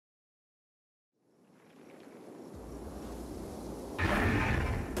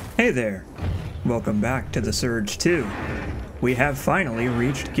Hey there! Welcome back to the Surge 2. We have finally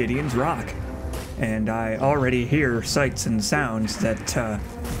reached Gideon's Rock, and I already hear sights and sounds that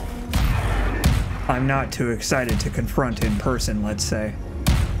I'm not too excited to confront in person, let's say.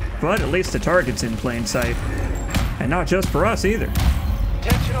 But at least the target's in plain sight, and not just for us either.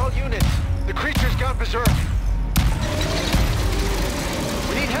 Attention all units, the creature's gone berserk.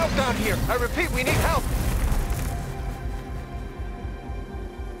 We need help down here. I repeat, we need help.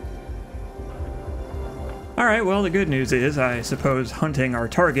 Alright, well the good news is, I suppose hunting our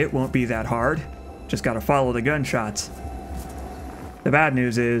target won't be that hard. Just gotta follow the gunshots. The bad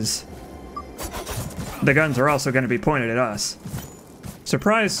news is, the guns are also going to be pointed at us.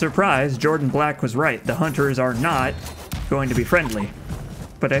 Surprise, surprise, Jordan Black was right. The hunters are not going to be friendly.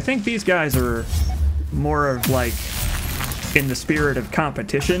 But I think these guys are more of like in the spirit of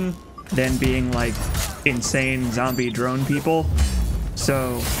competition than being like insane zombie drone people.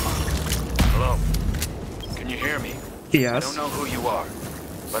 So... Hello? Can you hear me? Yes. I don't know who you are,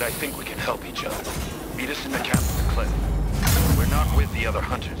 but I think we can help each other. Meet us in the camp at the cliff. We're not with the other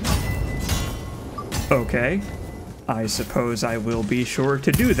hunters. Okay. I suppose I will be sure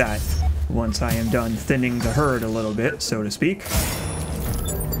to do that once I am done thinning the herd a little bit, so to speak.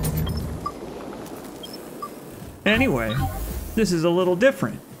 Anyway, this is a little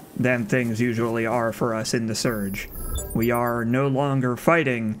different than things usually are for us in the Surge. We are no longer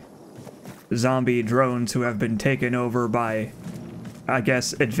fighting zombie drones who have been taken over by, I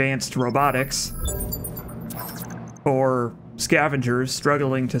guess, advanced robotics, or scavengers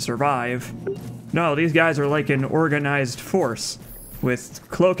struggling to survive. No, these guys are like an organized force with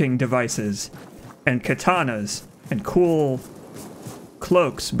cloaking devices and katanas and cool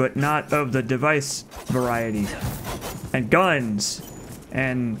cloaks, but not of the device variety, and guns,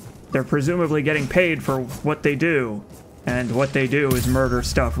 and they're presumably getting paid for what they do, and what they do is murder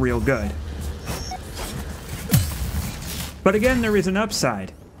stuff real good. But again, there is an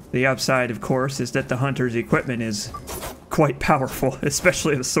upside. The upside, of course, is that the hunter's equipment is quite powerful,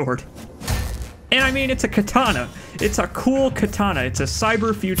 especially the sword. And I mean, it's a katana. It's a cool katana. It's a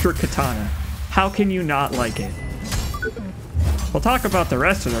cyber future katana. How can you not like it? We'll talk about the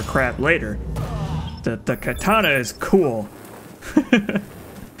rest of their crap later. The katana is cool.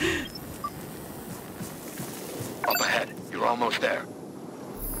 Up ahead. You're almost there.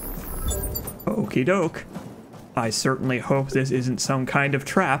 Okie doke. I certainly hope this isn't some kind of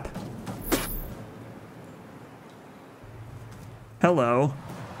trap. Hello.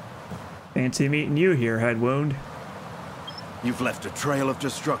 Fancy meeting you here, Head Wound. You've left a trail of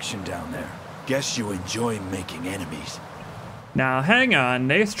destruction down there. Guess you enjoy making enemies. Now, hang on.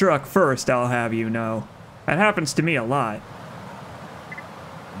 They struck first, I'll have you know. That happens to me a lot.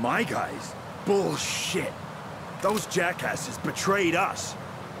 My guys? Bullshit. Those jackasses betrayed us.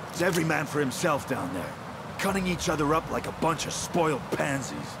 It's every man for himself down there, cutting each other up like a bunch of spoiled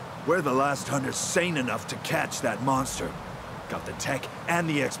pansies. We're the last hunters sane enough to catch that monster. Got the tech and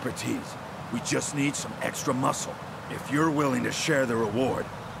the expertise. We just need some extra muscle. If you're willing to share the reward,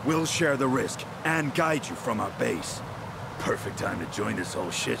 we'll share the risk and guide you from our base. Perfect time to join this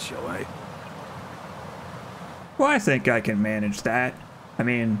whole shit show, eh? Well, I think I can manage that. I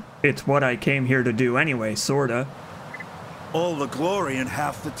mean, it's what I came here to do anyway, sorta. All the glory and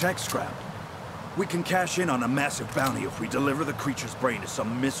half the tech scrap. We can cash in on a massive bounty if we deliver the creature's brain to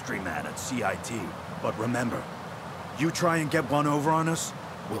some mystery man at CIT. But remember, you try and get one over on us,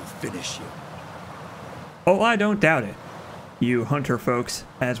 we'll finish you. Oh, I don't doubt it. You hunter folks,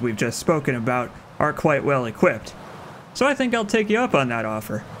 as we've just spoken about, are quite well equipped. So I think I'll take you up on that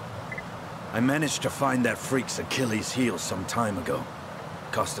offer. I managed to find that freak's Achilles heel some time ago.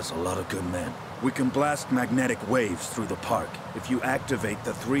 Cost us a lot of good men. We can blast magnetic waves through the park if you activate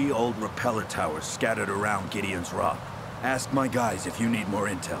the 3 old repeller towers scattered around Gideon's Rock. Ask my guys if you need more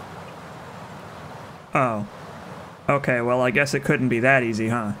intel. Oh. Okay, well I guess it couldn't be that easy,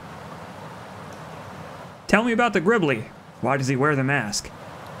 huh? Tell me about the Gribbly. Why does he wear the mask?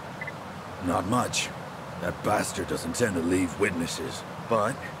 Not much. That bastard doesn't tend to leave witnesses.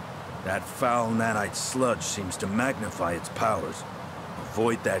 But that foul nanite sludge seems to magnify its powers.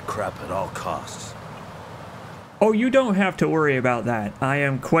 Avoid that crap at all costs. Oh, you don't have to worry about that. I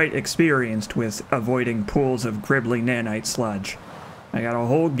am quite experienced with avoiding pools of Gribbly nanite sludge. I got a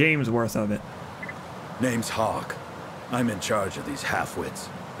whole game's worth of it. Name's Hawk. I'm in charge of these half-wits.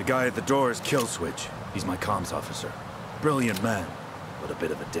 The guy at the door is Killswitch. He's my comms officer. Brilliant man, but a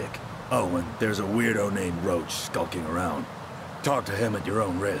bit of a dick. Oh, and there's a weirdo named Roach skulking around. Talk to him at your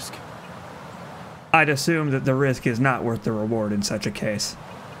own risk. I'd assume that the risk is not worth the reward in such a case.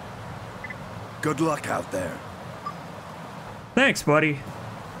 Good luck out there. Thanks, buddy.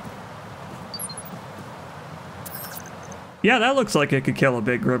 Yeah, that looks like it could kill a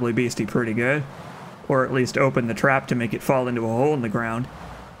big gribbly beastie pretty good. Or at least open the trap to make it fall into a hole in the ground.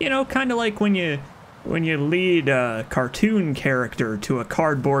 You know, kind of like when you lead a cartoon character to a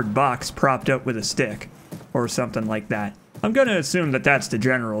cardboard box propped up with a stick. Or something like that. I'm gonna assume that that's the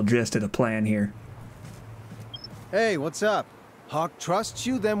general gist of the plan here. Hey, what's up? Hawk trusts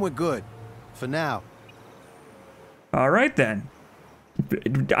you, then we're good. For now. Alright then.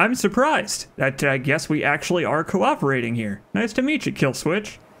 I'm surprised. I guess we actually are cooperating here. Nice to meet you,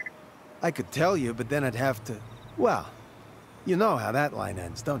 Killswitch. I could tell you, but then I'd have to... Well, you know how that line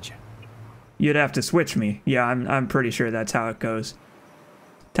ends, don't you? You'd have to switch me. Yeah, I'm pretty sure that's how it goes.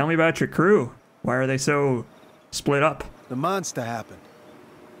 Tell me about your crew. Why are they so split up? The monster happened.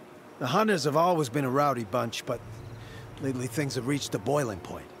 The hunters have always been a rowdy bunch, but lately things have reached a boiling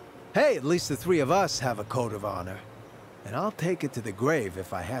point. Hey, at least the three of us have a code of honor. And I'll take it to the grave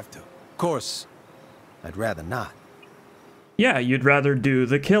if I have to. Of course, I'd rather not. Yeah, you'd rather do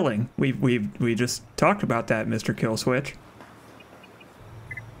the killing. We just talked about that, Mr. Killswitch.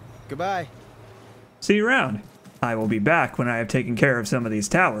 Goodbye. See you around. I will be back when I have taken care of some of these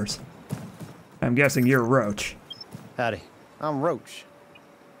towers. I'm guessing you're Roach. Howdy, I'm Roach.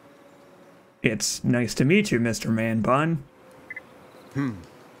 It's nice to meet you, Mr. Man Bun.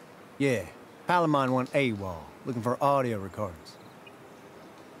 Yeah, pal of mine went AWOL, looking for audio recordings.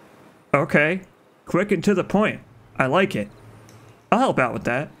 Okay, quick and to the point. I like it. I'll help out with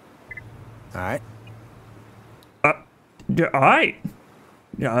that. Alright. Alright.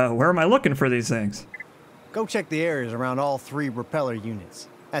 Where am I looking for these things? Go check the areas around all 3 repeller units.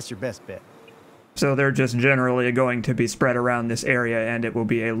 That's your best bet. So they're just generally going to be spread around this area and it will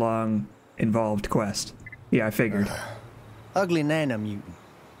be a long, involved quest. Yeah, I figured. Ugly nano mutant.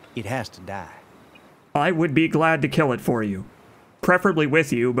 It has to die. I would be glad to kill it for you. Preferably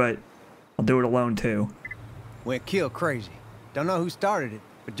with you, but I'll do it alone too. Went kill crazy. Don't know who started it,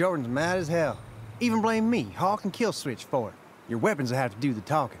 but Jordan's mad as hell. Even blame me, Hawk and Killswitch for it. Your weapons will have to do the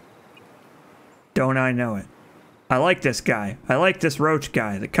talking. Don't I know it. I like this guy. I like this Roach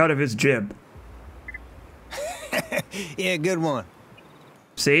guy, the cut of his jib. Yeah, good one.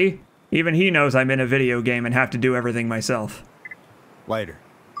 See? Even he knows I'm in a video game and have to do everything myself. Later.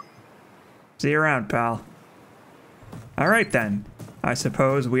 See you around, pal. Alright then. I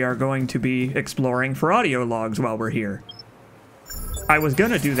suppose we are going to be exploring for audio logs while we're here. I was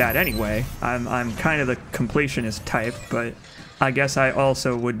gonna do that anyway. I'm kind of the completionist type, but I guess I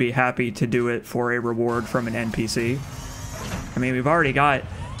also would be happy to do it for a reward from an NPC. I mean, we've already got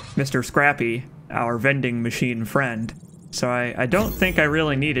Mr. Scrappy, our vending machine friend, so I don't think I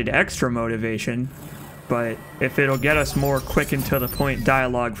really needed extra motivation, but if it'll get us more quick and to the point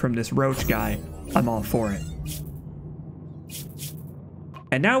dialogue from this Roach guy, I'm all for it.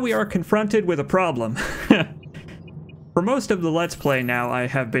 And now we are confronted with a problem. For most of the Let's Play now, I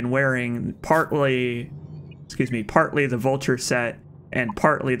have been wearing partly the Vulture set and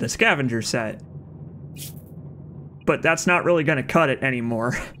partly the Scavenger set. But that's not really going to cut it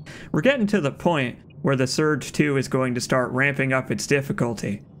anymore. We're getting to the point where the Surge 2 is going to start ramping up its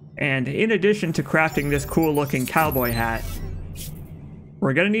difficulty. And in addition to crafting this cool looking cowboy hat,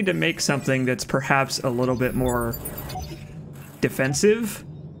 we're going to need to make something that's perhaps a little bit more defensive.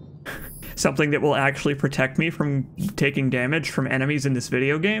 Something that will actually protect me from taking damage from enemies in this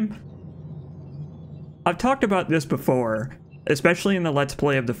video game. I've talked about this before, especially in the Let's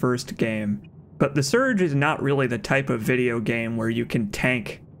Play of the first game, but the Surge is not really the type of video game where you can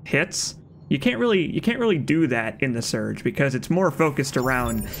tank hits. You can't really do that in the Surge because it's more focused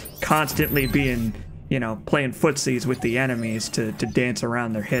around constantly being, you know, playing footsies with the enemies to dance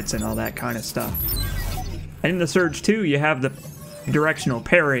around their hits and all that kind of stuff. And in the Surge 2, you have the directional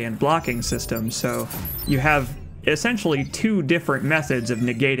parry and blocking system, so you have essentially 2 different methods of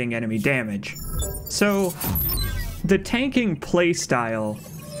negating enemy damage. So the tanking playstyle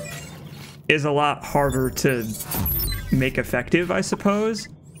is a lot harder to make effective, I suppose,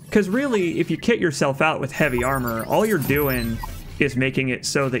 because really, if you kit yourself out with heavy armor, all you're doing is making it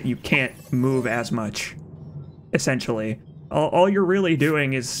so that you can't move as much, essentially. All you're really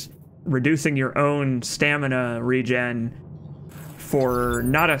doing is reducing your own stamina regen for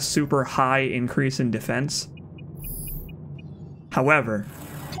not a super high increase in defense. However,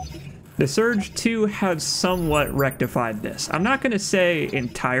 the Surge 2 has somewhat rectified this. I'm not going to say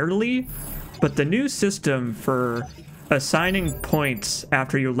entirely, but the new system for assigning points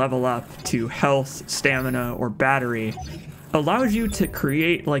after you level up to health, stamina, or battery allows you to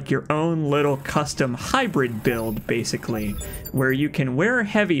create like your own little custom hybrid build, basically, where you can wear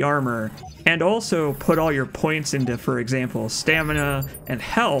heavy armor and also put all your points into, for example, stamina and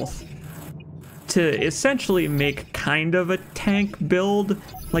health to essentially make kind of a tank build,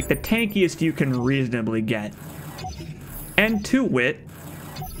 like the tankiest you can reasonably get. And to wit,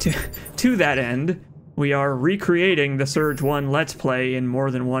 to that end, we are recreating the Surge 1 Let's Play in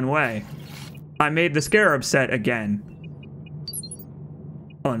more than one way. I made the Scarab set again.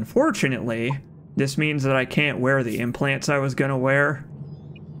 Unfortunately, this means that I can't wear the implants I was gonna wear.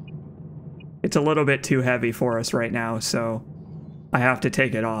 It's a little bit too heavy for us right now, so I have to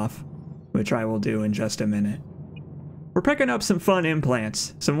take it off, which I will do in just a minute. We're picking up some fun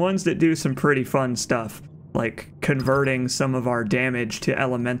implants, some ones that do some pretty fun stuff, like converting some of our damage to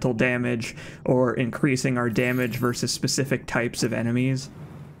elemental damage, or increasing our damage versus specific types of enemies,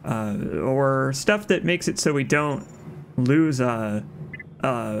 or stuff that makes it so we don't lose a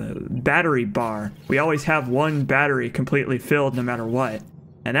battery bar. We always have one battery completely filled no matter what,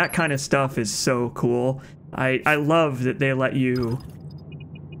 and that kind of stuff is so cool. I love that they let you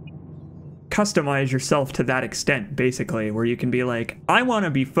customize yourself to that extent, basically, where you can be like, I want to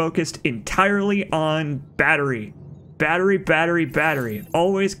be focused entirely on battery. Battery, battery, battery.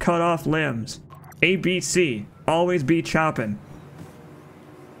 Always cut off limbs. ABC. Always be chopping.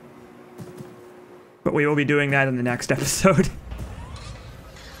 But we will be doing that in the next episode.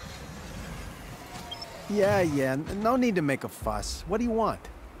 Yeah, no need to make a fuss. What do you want?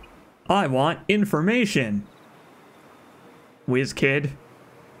 I want information. Whiz kid.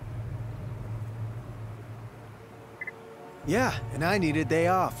 Yeah, and I need a day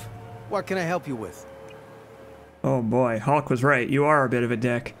off. What can I help you with? Oh boy, Hawk was right. You are a bit of a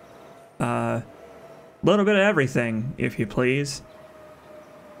dick. Little bit of everything, if you please.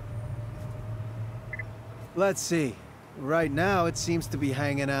 Let's see. Right now, it seems to be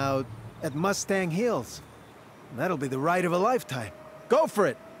hanging out at Mustang Hills. That'll be the ride of a lifetime. Go for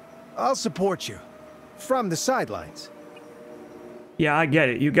it. I'll support you. From the sidelines. Yeah, I get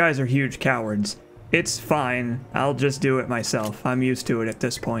it. You guys are huge cowards. It's fine. I'll just do it myself. I'm used to it at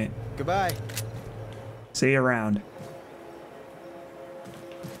this point. Goodbye. See you around.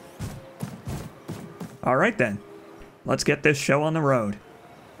 Alright then. Let's get this show on the road.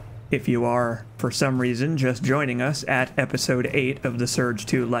 If you are, for some reason, just joining us at episode 8 of the Surge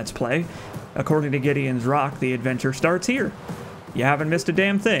 2 Let's Play, according to Gideon's Rock, the adventure starts here. You haven't missed a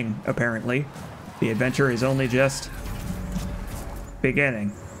damn thing, apparently. The adventure is only just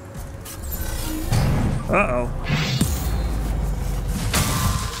beginning. Uh-oh.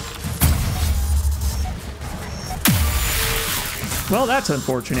 Well, that's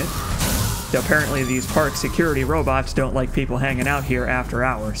unfortunate. Apparently these park security robots don't like people hanging out here after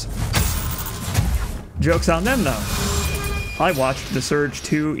hours. Joke's on them, though. I watched the Surge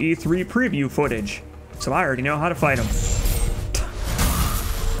 2 E3 preview footage, so I already know how to fight them.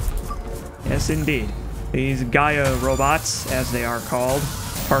 Yes, indeed. These Gaia robots, as they are called,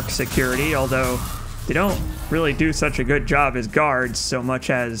 park security, although they don't really do such a good job as guards so much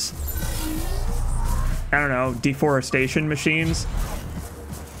as, I don't know, deforestation machines.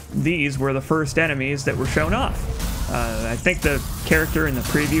 These were the first enemies that were shown off. I think the character in the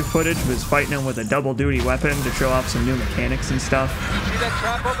preview footage was fighting them with a double-duty weapon to show off some new mechanics and stuff. See that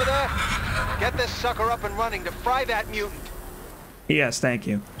trap over there? Get this sucker up and running to fry that mutant. Yes, thank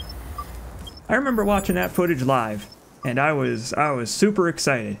you. I remember watching that footage live, and I was super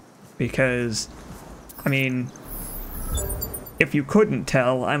excited because, I mean, if you couldn't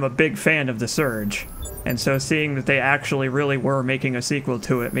tell, I'm a big fan of the Surge. And so seeing that they actually really were making a sequel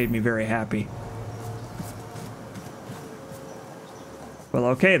to it made me very happy. Well,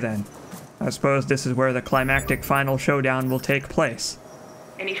 okay then. I suppose this is where the climactic final showdown will take place.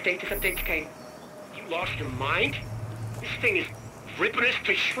 Any status updates, Kane? You lost your mind? This thing is ripping us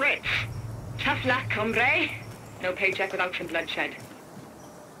to shreds. Tough luck, hombre. No paycheck without some bloodshed.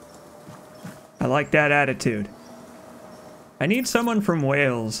 I like that attitude. I need someone from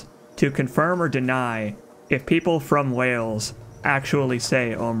Wales to confirm or deny if people from Wales actually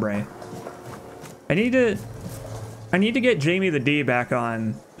say hombre. I need to get Jamie the D back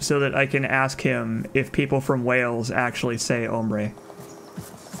on so that I can ask him if people from Wales actually say hombre.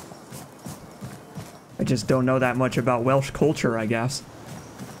 I just don't know that much about Welsh culture, I guess.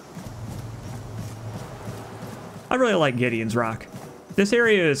 I really like Gideon's Rock. This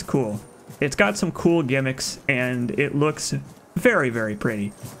area is cool. It's got some cool gimmicks, and it looks very, very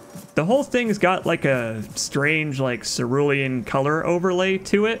pretty. The whole thing's got like a strange, like, cerulean color overlay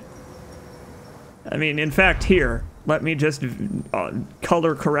to it. I mean, in fact, here, let me just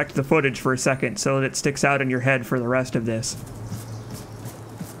color correct the footage for a second so that it sticks out in your head for the rest of this.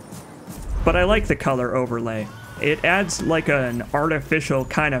 But I like the color overlay. It adds like an artificial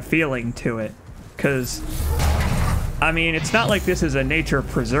kind of feeling to it, because I mean, it's not like this is a nature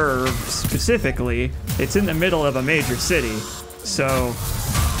preserve specifically. It's in the middle of a major city, so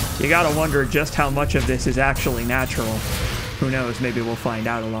you gotta wonder just how much of this is actually natural. Who knows, maybe we'll find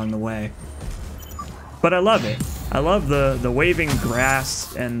out along the way. But I love it. I love the waving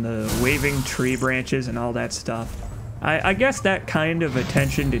grass and the waving tree branches and all that stuff. I guess that kind of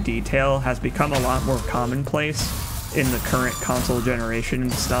attention to detail has become a lot more commonplace in the current console generation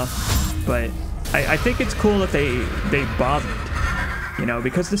and stuff, but I think it's cool that they bothered, you know,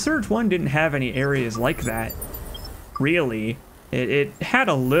 because the Surge 1 didn't have any areas like that, really. It had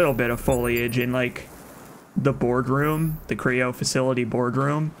a little bit of foliage in, like, the boardroom, the Creo facility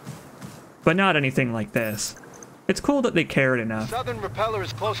boardroom, but not anything like this. It's cool that they cared enough. Southern Repeller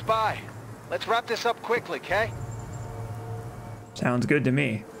is close by. Let's wrap this up quickly, okay? Sounds good to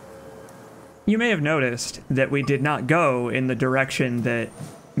me. You may have noticed that we did not go in the direction that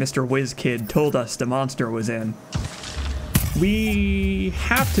Mr. WizKid told us the monster was in. We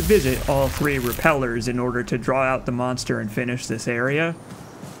have to visit all 3 repellers in order to draw out the monster and finish this area,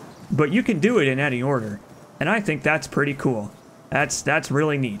 but you can do it in any order, and I think that's pretty cool. That's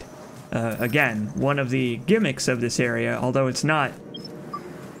really neat. Again, one of the gimmicks of this area, although it's not,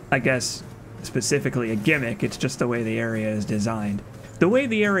 I guess, specifically a gimmick, it's just the way the area is designed. The way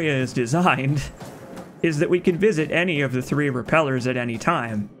the area is designed is that we can visit any of the 3 repellers at any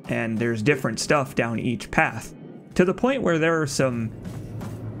time, and there's different stuff down each path, to the point where there are some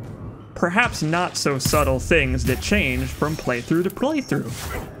perhaps not so subtle things that change from playthrough to playthrough.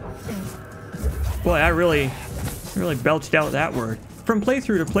 Boy, I really belched out that word. From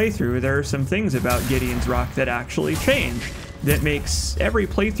playthrough to playthrough, there are some things about Gideon's Rock that actually change, that makes every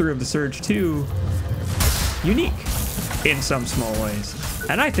playthrough of the Surge 2 unique in some small ways.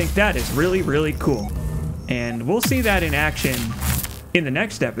 And I think that is really, really cool. And we'll see that in action in the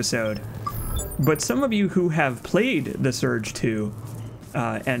next episode. But some of you who have played the Surge 2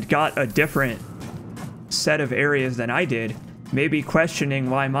 and got a different set of areas than I did may be questioning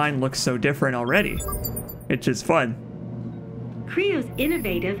why mine looks so different already. It's just fun. Creo's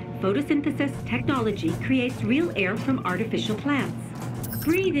innovative photosynthesis technology creates real air from artificial plants.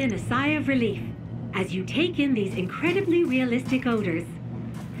 Breathe in a sigh of relief as you take in these incredibly realistic odors.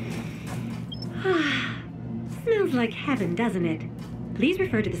 Smells like heaven, doesn't it? Please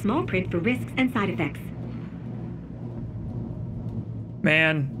refer to the small print for risks and side effects.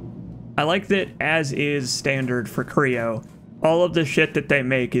 Man, I like that, as is standard for Creo, all of the shit that they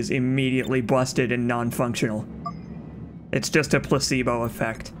make is immediately busted and non-functional. It's just a placebo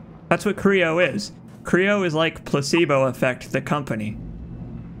effect. That's what Creo is. Creo is like Placebo Effect, the company.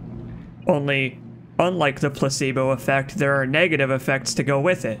 Only, unlike the placebo effect, there are negative effects to go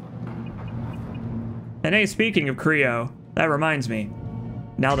with it. And hey, speaking of Creo, that reminds me.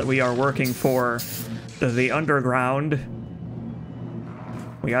 Now that we are working for the underground,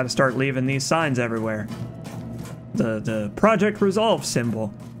 we gotta start leaving these signs everywhere. The Project Resolve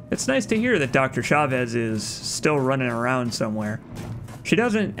symbol. It's nice to hear that Dr. Chavez is still running around somewhere. She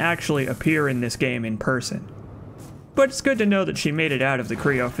doesn't actually appear in this game in person. But it's good to know that she made it out of the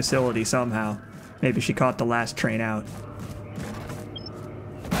Creo facility somehow. Maybe she caught the last train out.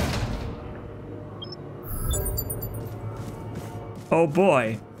 Oh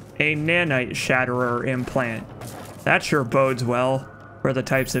boy, a nanite shatterer implant. That sure bodes well for the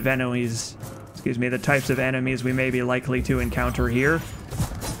types of enemies, the types of enemies we may be likely to encounter here.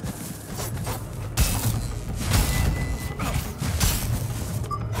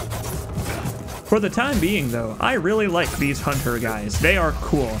 For the time being, though, I really like these hunter guys. They are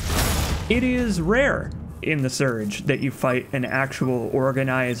cool. It is rare in the Surge that you fight an actual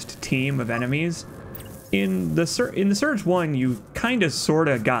organized team of enemies. In the Surge 1, you kind of sort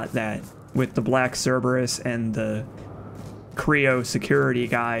of got that with the Black Cerberus and the Creo security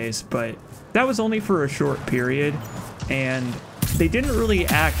guys, but that was only for a short period, and they didn't really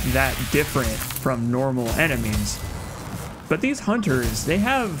act that different from normal enemies. But these hunters, they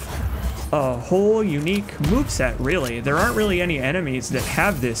have a whole unique moveset, really. There aren't really any enemies that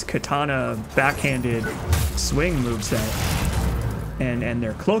have this katana backhanded swing moveset. And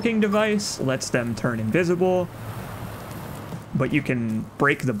their cloaking device lets them turn invisible, but you can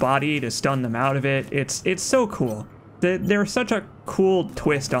break the body to stun them out of it. It's so cool. They're such a cool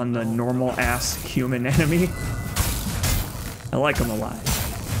twist on the normal-ass human enemy. I like them a lot.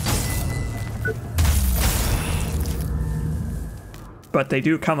 But they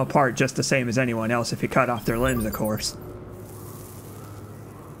do come apart just the same as anyone else if you cut off their limbs, of course.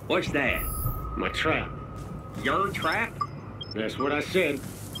 What's that? My trap. Your trap? That's what I said.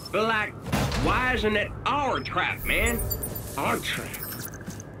 But like, why isn't it our trap, man? Our trap?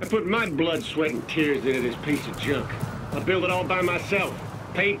 I put my blood, sweat, and tears into this piece of junk. I built it all by myself.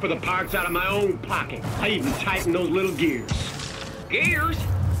 Paid for the parts out of my own pocket. I even tightened those little gears. Gears?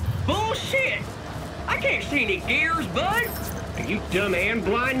 Bullshit! I can't see any gears, bud. Are you dumb and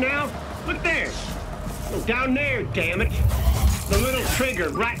blind now? Look there. Oh, down there, damn it. The little trigger,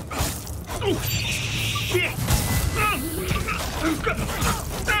 right? Oh, shit!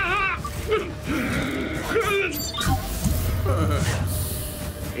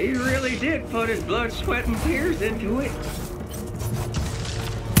 He really did put his blood, sweat, and tears into it.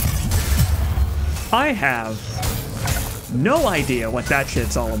 I have no idea what that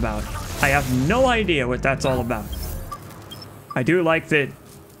shit's all about. I have no idea what that's all about. I do like that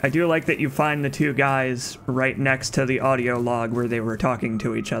you find the two guys right next to the audio log where they were talking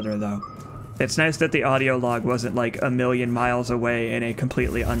to each other, though. It's nice that the audio log wasn't like a million miles away in a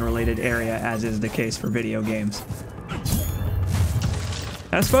completely unrelated area, as is the case for video games.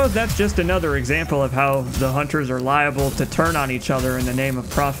 I suppose that's just another example of how the hunters are liable to turn on each other in the name of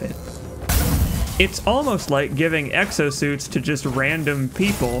profit. It's almost like giving exosuits to just random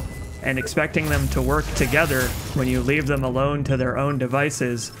people and expecting them to work together when you leave them alone to their own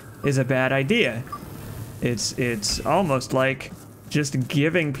devices is a bad idea. It's almost like just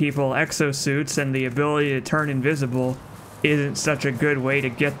giving people exosuits and the ability to turn invisible isn't such a good way to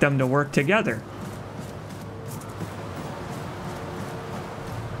get them to work together.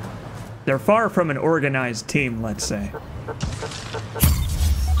 They're far from an organized team, let's say.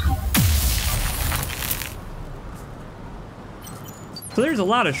 So there's a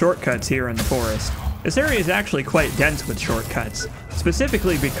lot of shortcuts here in the forest. This area is actually quite dense with shortcuts,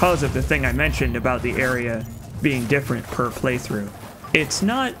 specifically because of the thing I mentioned about the area being different per playthrough. It's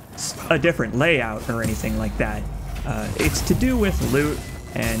not a different layout or anything like that. It's to do with loot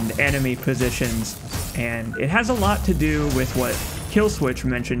and enemy positions, and it has a lot to do with what Killswitch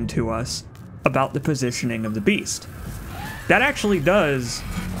mentioned to us about the positioning of the beast. That actually does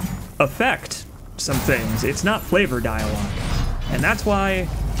affect some things. It's not flavor dialogue. And that's why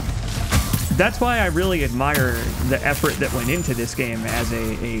I really admire the effort that went into this game as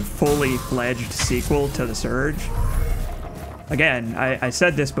a fully fledged sequel to The Surge. Again, I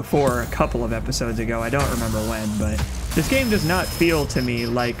said this before a couple of episodes ago, I don't remember when, but this game does not feel to me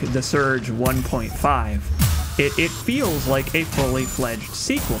like The Surge 1.5. It feels like a fully fledged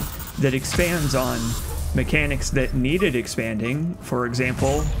sequel that expands on mechanics that needed expanding. For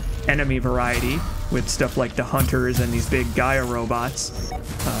example, enemy variety with stuff like the hunters and these big Gaia robots,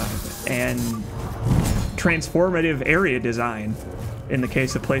 and transformative area design in the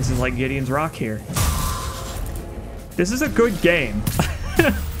case of places like Gideon's Rock here. This is a good game.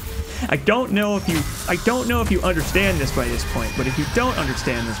 I don't know if you understand this by this point, but if you don't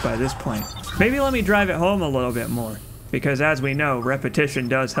understand this by this point, maybe let me drive it home a little bit more, because as we know, repetition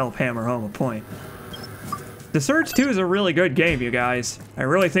does help hammer home a point. The Surge 2 is a really good game, you guys. I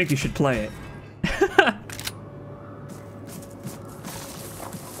really think you should play it.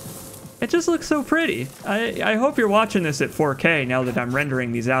 It just looks so pretty. I hope you're watching this at 4K now that I'm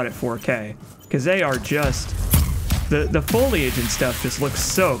rendering these out at 4K, because they are just... The foliage and stuff just looks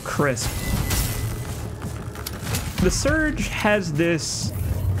so crisp. The Surge has this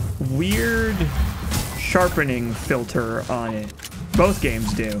weird sharpening filter on it. Both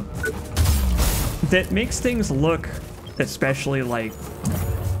games do. That makes things look especially like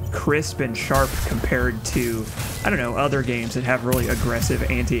crisp and sharp compared to, I don't know, other games that have really aggressive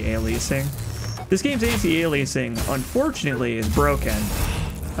anti-aliasing. This game's anti-aliasing, unfortunately, is broken.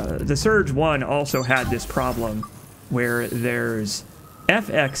 The Surge 1 also had this problem where there's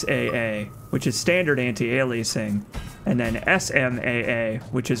FXAA, which is standard anti-aliasing, and then SMAA,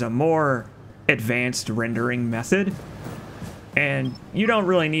 which is a more advanced rendering method. And you don't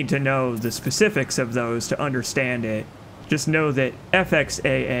really need to know the specifics of those to understand it. Just know that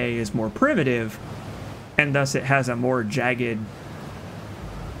FXAA is more primitive, and thus it has a more jagged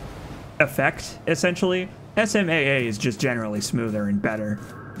effect, essentially. SMAA is just generally smoother and better.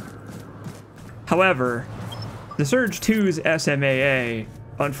 However, the Surge 2's SMAA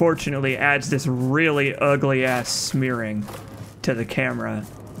unfortunately adds this really ugly-ass smearing to the camera,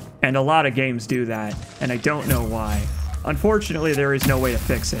 and a lot of games do that, and I don't know why. Unfortunately, there is no way to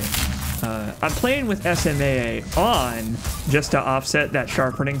fix it. I'm playing with SMAA on just to offset that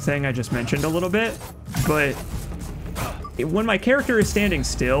sharpening thing I just mentioned a little bit, but when my character is standing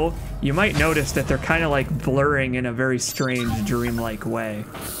still, you might notice that they're kind of like blurring in a very strange, dreamlike way.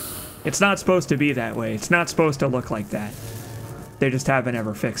 It's not supposed to be that way. It's not supposed to look like that. They just haven't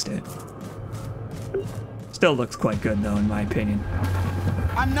ever fixed it. Still looks quite good, though, in my opinion.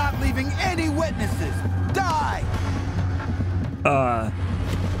 I'm not leaving any witnesses! Die!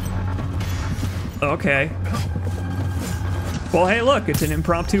 Okay. Well, hey, look, it's an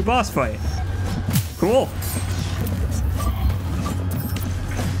impromptu boss fight. Cool.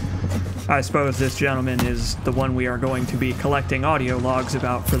 I suppose this gentleman is the one we are going to be collecting audio logs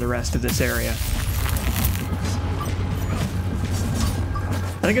about for the rest of this area.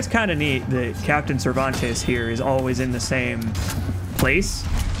 I think it's kind of neat that Captain Cervantes here is always in the same place.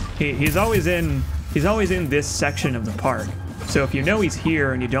 He's always in this section of the park. So if you know he's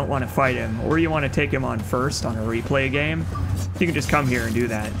here and you don't want to fight him, or you want to take him on first on a replay game, you can just come here and do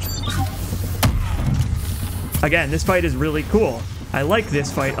that. Again, this fight is really cool. I like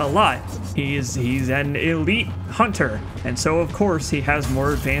this fight a lot. He's an elite hunter, and so of course he has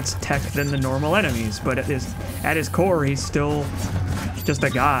more advanced tech than the normal enemies, but at his core he's still just a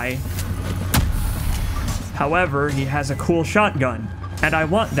guy. However, he has a cool shotgun, and I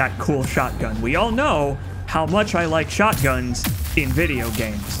want that cool shotgun. We all know how much I like shotguns in video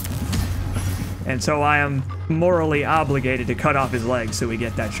games. And so I am morally obligated to cut off his legs so we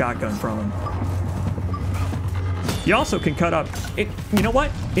get that shotgun from him. You also can cut up... You know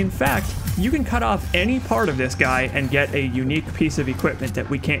what? In fact, you can cut off any part of this guy and get a unique piece of equipment that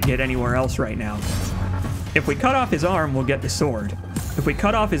we can't get anywhere else right now. If we cut off his arm, we'll get the sword. If we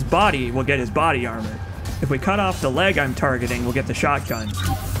cut off his body, we'll get his body armor. If we cut off the leg I'm targeting, we'll get the shotgun.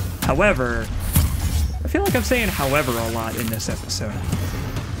 However... I feel like I'm saying however a lot in this episode.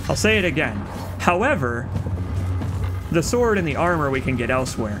 I'll say it again. However, the sword and the armor we can get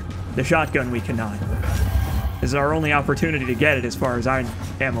elsewhere. The shotgun we cannot. This is our only opportunity to get it as far as I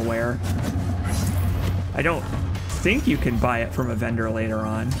am aware. I don't think you can buy it from a vendor later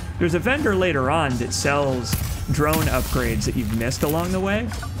on. There's a vendor later on that sells drone upgrades that you've missed along the way,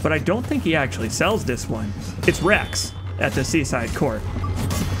 but I don't think he actually sells this one. It's Rex at the Seaside Court.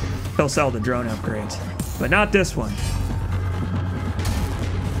 He'll sell the drone upgrades, but not this one.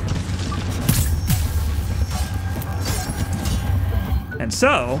 And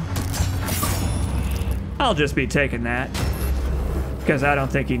so, I'll just be taking that, because I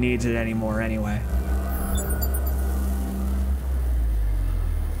don't think he needs it anymore anyway.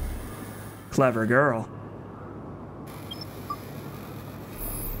 Clever girl.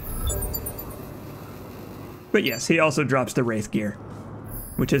 But yes, he also drops the Wraith gear,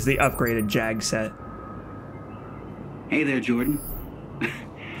 which is the upgraded Jag set. Hey there, Jordan.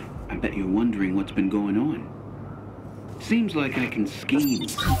 I bet you're wondering what's been going on. Seems like I can scheme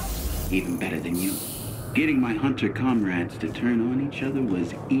even better than you. Getting my hunter comrades to turn on each other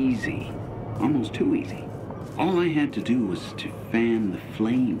was easy. Almost too easy. All I had to do was to fan the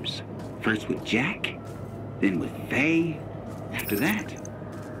flames. First with Jack, then with Faye. After that,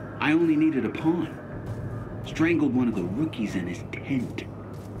 I only needed a pawn. Strangled one of the rookies in his tent.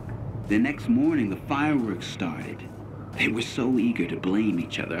 The next morning, the fireworks started. They were so eager to blame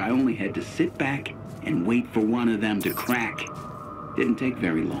each other, I only had to sit back and wait for one of them to crack. Didn't take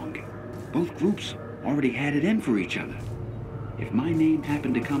very long. Both groups already had it in for each other. If my name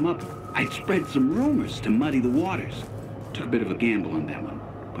happened to come up, I'd spread some rumors to muddy the waters. Took a bit of a gamble on that one,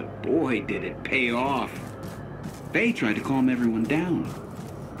 but boy did it pay off. Faye tried to calm everyone down,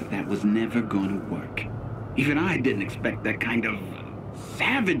 but that was never gonna work. Even I didn't expect that kind of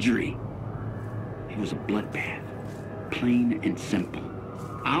savagery. It was a bloodbath, plain and simple.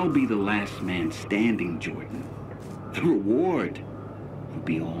 I'll be the last man standing, Jordan. The reward will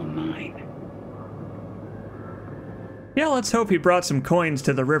be all mine. Yeah, let's hope he brought some coins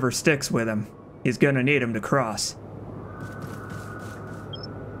to the River Styx with him. He's gonna need them to cross.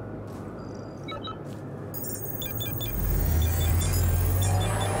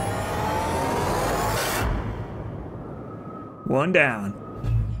 One down.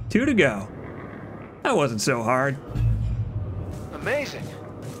 2 to go. That wasn't so hard. Amazing.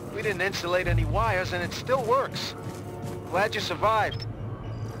 We didn't insulate any wires and it still works. Glad you survived.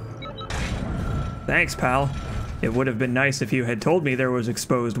 Thanks, pal. It would have been nice if you had told me there was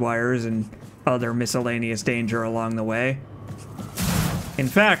exposed wires and other miscellaneous danger along the way. In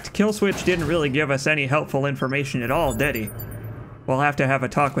fact, Killswitch didn't really give us any helpful information at all, did he? We'll have to have a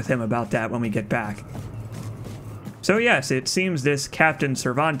talk with him about that when we get back. So yes, it seems this Captain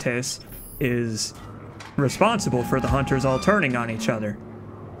Cervantes is responsible for the hunters all turning on each other.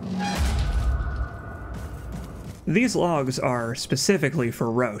 These logs are specifically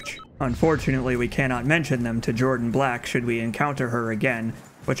for Roach. Unfortunately, we cannot mention them to Jordan Black should we encounter her again,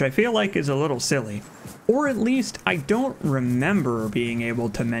 which I feel like is a little silly. Or at least, I don't remember being able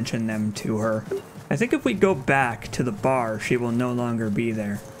to mention them to her. I think if we go back to the bar, she will no longer be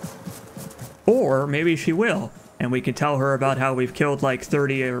there. Or maybe she will, and we can tell her about how we've killed like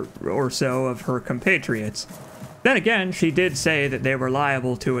 30 or so of her compatriots. Then again, she did say that they were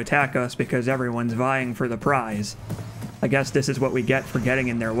liable to attack us because everyone's vying for the prize. I guess this is what we get for getting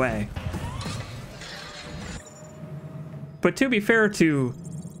in their way. But to be fair to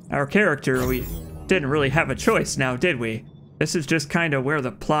our character, we didn't really have a choice now, did we? This is just kind of where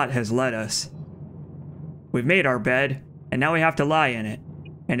the plot has led us. We've made our bed, and now we have to lie in it.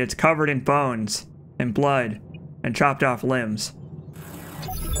 And it's covered in bones, and blood, and chopped off limbs.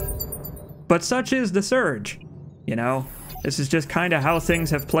 But such is the Surge, you know? This is just kind of how things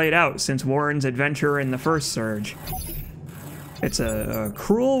have played out since Warren's adventure in the first Surge. It's a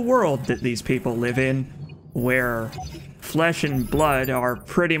cruel world that these people live in, where flesh and blood are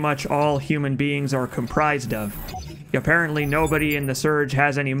pretty much all human beings are comprised of. Apparently nobody in the Surge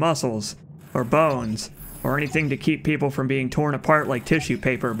has any muscles, or bones, or anything to keep people from being torn apart like tissue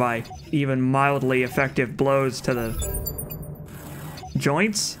paper by even mildly effective blows to the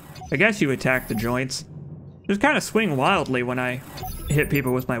joints? I guess you attack the joints. Just kind of swing wildly when I hit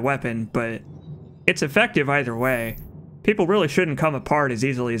people with my weapon, but it's effective either way. People really shouldn't come apart as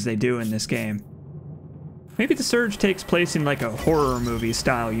easily as they do in this game. Maybe the Surge takes place in like a horror movie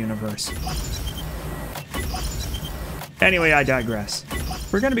style universe. Anyway, I digress.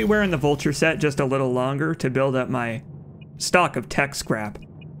 We're going to be wearing the Vulture set just a little longer to build up my stock of tech scrap,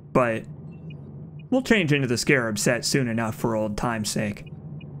 but we'll change into the Scarab set soon enough for old time's sake.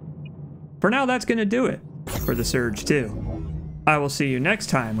 For now, that's going to do it for the Surge 2. I will see you next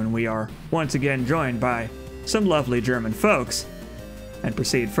time when we are once again joined by some lovely German folks and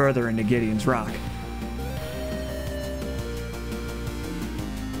proceed further into Gideon's Rock.